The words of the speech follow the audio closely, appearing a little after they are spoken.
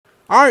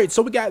Alright,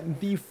 so we got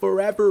the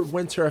Forever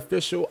Winter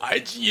official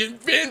IGN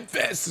Fan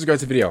Fest. This is a great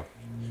video.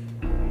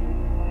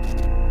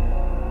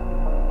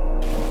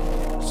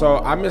 So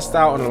I missed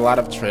out on a lot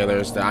of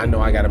trailers that I know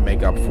I gotta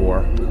make up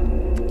for.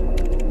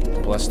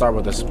 But let's start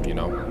with this one, you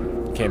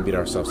know. Can't beat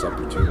ourselves up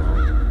for too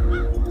long.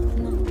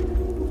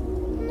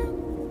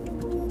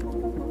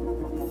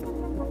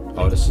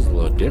 Oh, this is a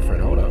little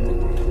different. Hold up.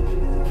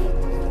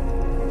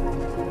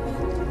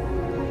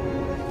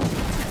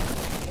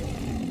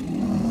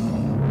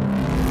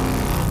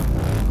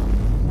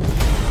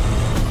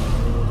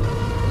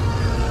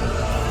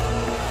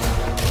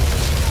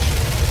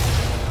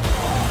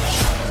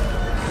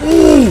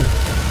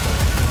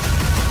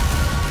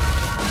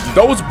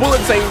 Those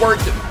bullets ain't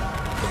working.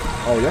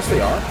 Oh, yes they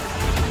are.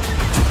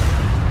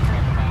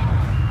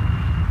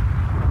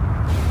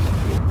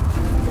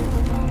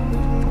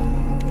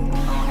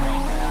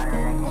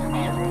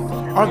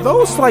 Are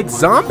those like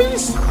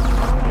zombies?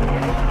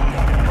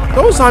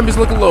 Those zombies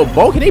look a little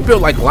bulky. They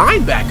built like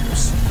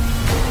linebackers.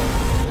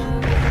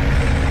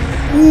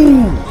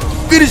 Ooh,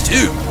 finish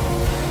him.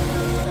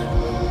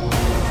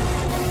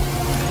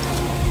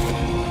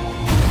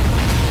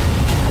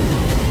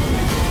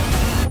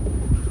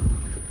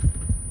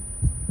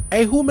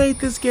 Hey, who made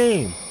this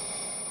game?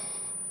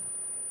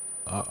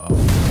 Uh-oh.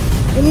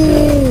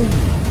 Ooh.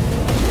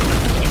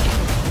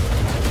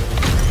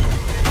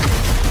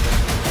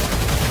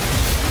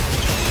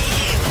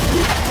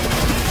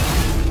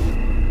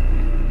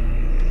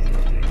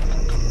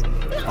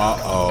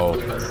 Uh-oh.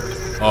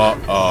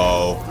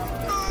 Uh-oh.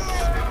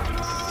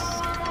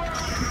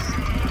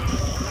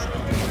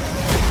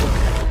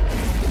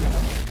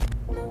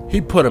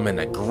 He put him in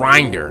a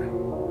grinder.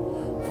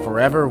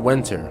 Forever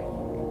Winter.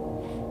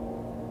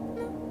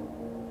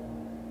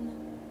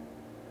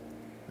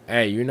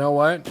 Hey, you know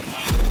what?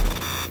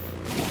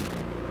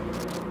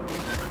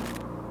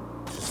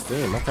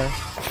 Steam, okay.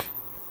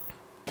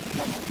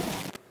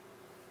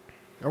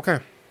 Okay.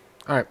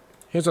 Alright.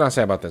 Here's what I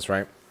say about this,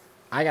 right?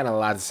 I got a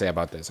lot to say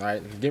about this,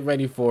 alright? Get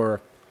ready for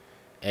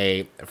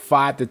a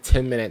 5 to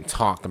 10 minute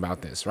talk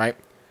about this, right?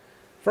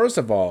 First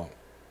of all,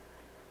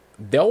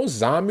 those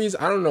zombies,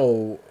 I don't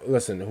know.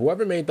 Listen,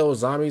 whoever made those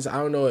zombies, I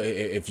don't know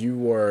if you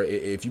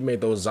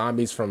made those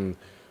zombies from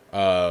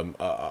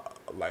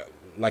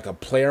like a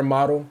player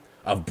model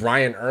of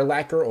Brian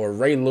Urlacher or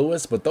Ray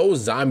Lewis, but those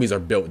zombies are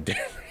built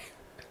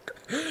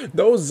different.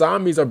 Those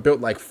zombies are built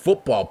like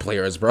football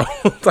players, bro.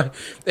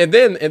 and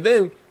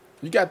then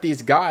you got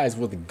these guys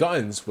with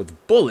guns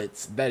with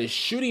bullets that is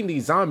shooting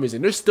these zombies,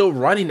 and they're still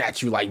running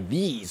at you like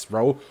these,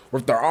 bro,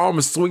 with their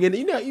arms swinging.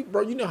 You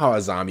know how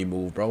a zombie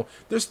move, bro.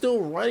 They're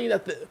still running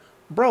at the,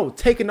 bro,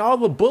 taking all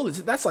the bullets.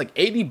 That's like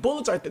 80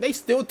 bullets right there. They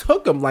still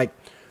took them. Like,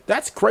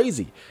 that's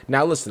crazy.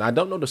 Now listen, I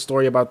don't know the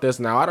story about this.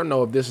 Now I don't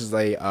know if this is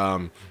a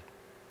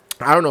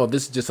I don't know if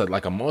this is just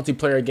like a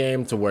multiplayer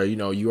game to where, you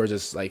know, you are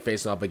just like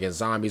facing up against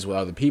zombies with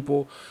other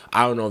people.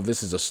 I don't know if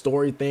this is a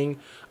story thing.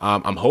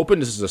 I'm hoping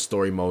this is a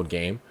story mode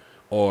game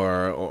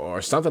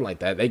or something like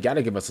that. They got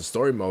to give us a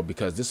story mode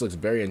because this looks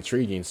very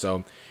intriguing.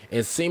 So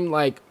it seemed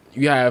like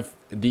you have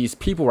these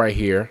people right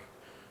here.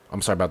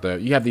 I'm sorry about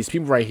that. You have these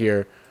people right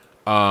here.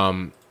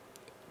 It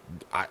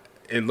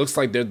looks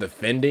like they're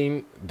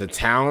defending the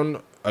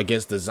town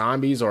against the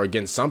zombies or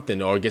against something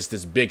or against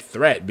this big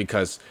threat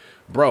because,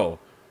 bro,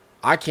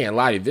 I can't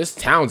lie to you, this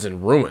town's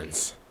in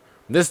ruins.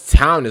 This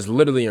town is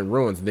literally in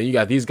ruins. And then you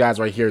got these guys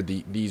right here,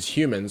 these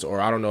humans, or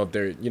I don't know if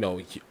they're, you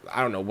know,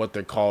 I don't know what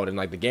they're called in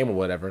like the game or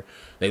whatever.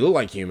 They look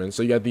like humans.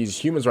 So you got these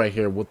humans right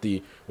here with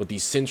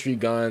these sentry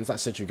guns, not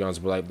sentry guns,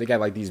 but like they got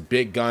like these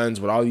big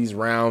guns with all these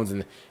rounds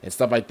and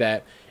stuff like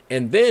that.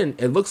 And then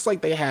it looks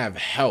like they have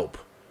help.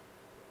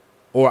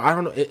 Or I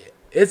don't know,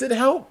 is it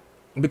help?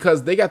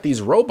 Because they got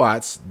these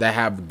robots that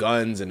have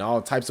guns and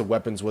all types of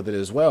weapons with it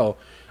as well.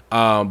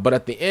 But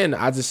at the end,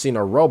 I just seen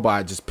a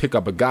robot just pick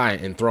up a guy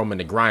and throw him in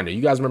the grinder. You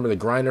guys remember the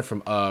grinder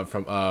from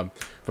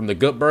the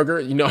Good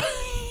Burger? You know,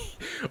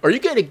 or you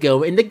gotta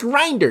go in the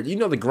grinder. You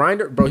know the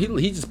grinder, bro.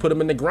 He just put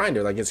him in the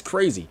grinder. Like, it's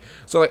crazy.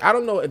 So like, I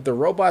don't know if the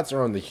robots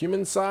are on the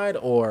human side,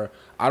 or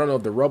I don't know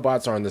if the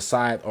robots are on the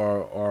side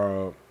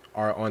or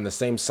are on the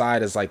same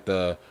side as like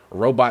the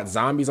robot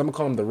zombies. I'm gonna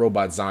call them the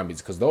robot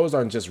zombies because those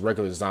aren't just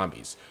regular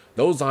zombies.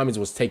 Those zombies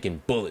was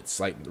taking bullets,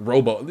 like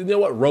robo. You know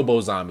what?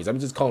 Robo zombies. I'm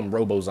just calling them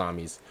robo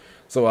zombies.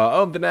 So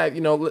other than that, you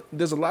know,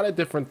 there's a lot of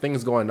different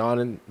things going on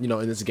in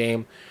this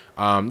game.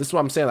 This is what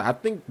I'm saying. I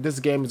think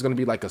this game is gonna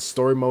be like a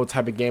story mode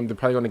type of game. They're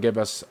probably gonna give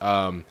us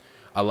a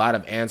lot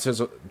of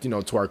answers, you know,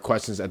 to our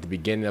questions at the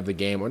beginning of the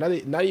game, or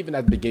not even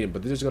at the beginning,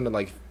 but they're just gonna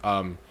like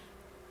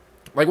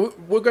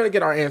we're gonna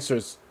get our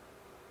answers.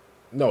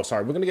 No,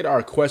 sorry, we're gonna get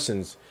our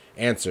questions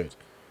answered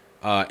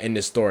in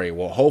this story.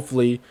 Well,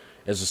 hopefully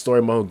it's a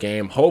story mode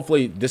game.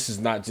 Hopefully this is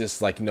not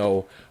just like, you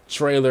know,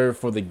 trailer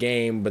for the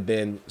game, but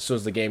then as soon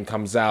as the game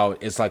comes out,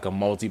 it's like a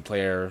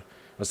multiplayer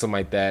or something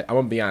like that. I'm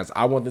gonna be honest,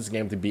 I want this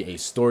game to be a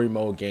story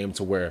mode game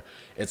to where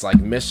it's like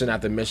mission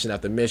after mission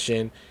after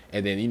mission,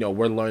 and then, you know,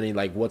 we're learning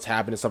like what's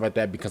happening, stuff like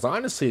that, because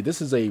honestly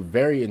this is a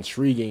very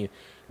intriguing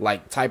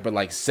like type of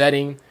like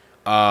setting.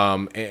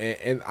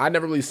 And I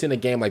never really seen a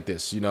game like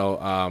this, you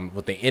know,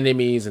 with the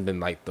enemies and then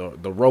like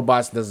the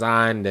robots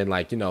design, then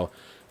like, you know,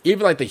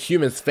 even like the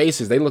humans'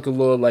 faces, they look a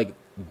little like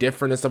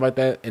different and stuff like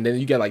that. And then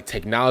you get like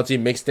technology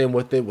mixed in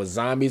with it with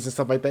zombies and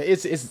stuff like that.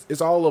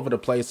 It's all over the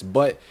place,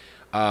 but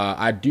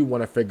I do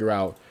want to figure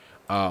out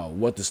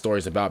what the story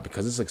is about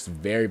because this looks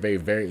very, very,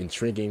 very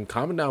intriguing.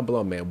 Comment down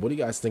below, man. What do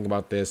you guys think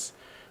about this?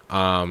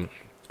 I'm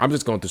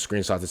just going through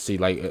screenshots to see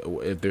like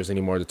if there's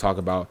any more to talk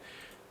about.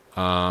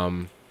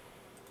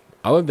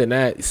 Other than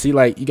that, see,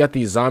 like, you got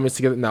these zombies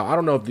together. Now, I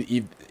don't know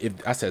if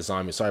I said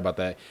zombies. Sorry about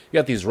that. You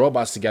got these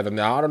robots together.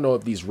 Now, I don't know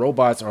if these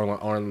robots are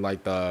on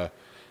like, the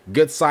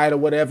good side or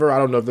whatever. I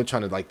don't know if they're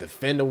trying to, like,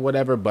 defend or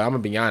whatever. But I'm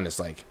going to be honest.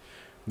 Like,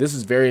 this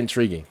is very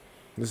intriguing.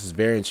 This is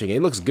very intriguing.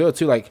 It looks good,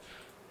 too. Like,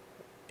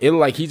 it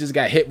looked like he just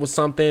got hit with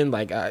something.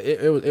 Like,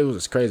 it was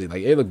just crazy.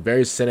 Like, it looked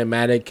very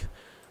cinematic.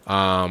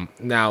 Now,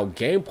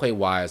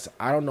 gameplay-wise,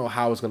 I don't know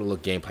how it's going to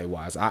look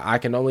gameplay-wise. I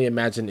can only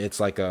imagine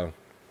it's like a...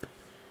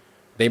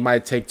 They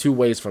might take two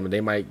ways from it. They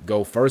might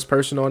go first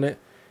person on it,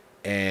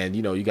 and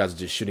you know, you guys are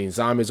just shooting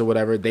zombies or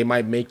whatever. They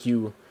might make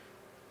you,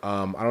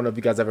 I don't know if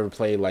you guys ever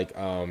played like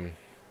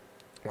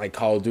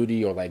Call of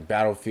Duty or like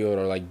Battlefield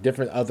or like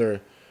different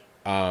other,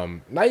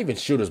 not even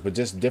shooters, but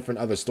just different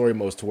other story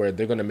modes to where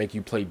they're gonna make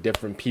you play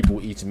different people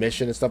each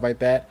mission and stuff like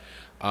that.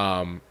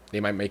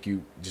 They might make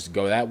you just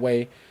go that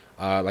way.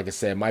 Like I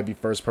said, it might be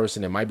first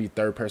person, it might be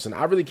third person.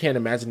 I really can't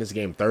imagine this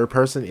game third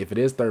person. If it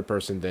is third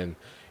person, then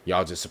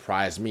y'all just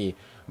surprised me.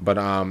 But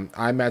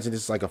I imagine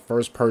this is like a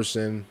first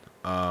person,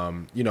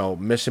 you know,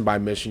 mission by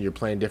mission. You're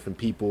playing different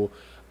people,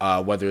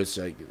 whether it's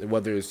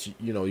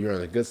you know, you're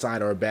on the good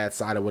side or a bad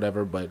side or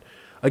whatever. But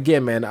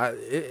again, man,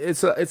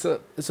 it's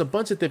a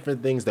bunch of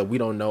different things that we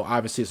don't know.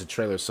 Obviously, it's a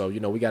trailer, so you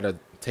know we gotta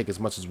take as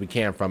much as we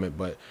can from it.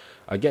 But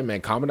again,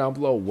 man, comment down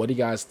below. What do you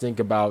guys think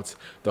about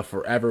the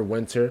Forever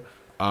Winter?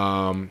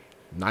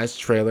 Nice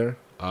trailer.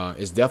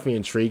 It's definitely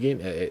intriguing.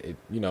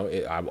 You know,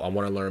 I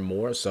want to learn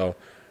more. So.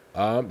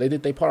 They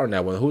did their part on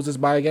that one. Who's this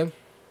by again?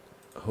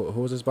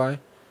 Who is this by?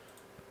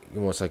 Give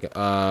me 1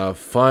 second.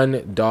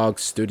 Fun Dog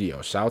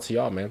Studio. Shout out to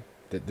y'all, man.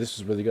 This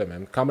is really good,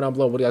 man. Comment down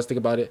below. What do you guys think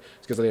about it?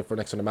 Let's get ready for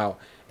next one. I'm out.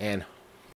 And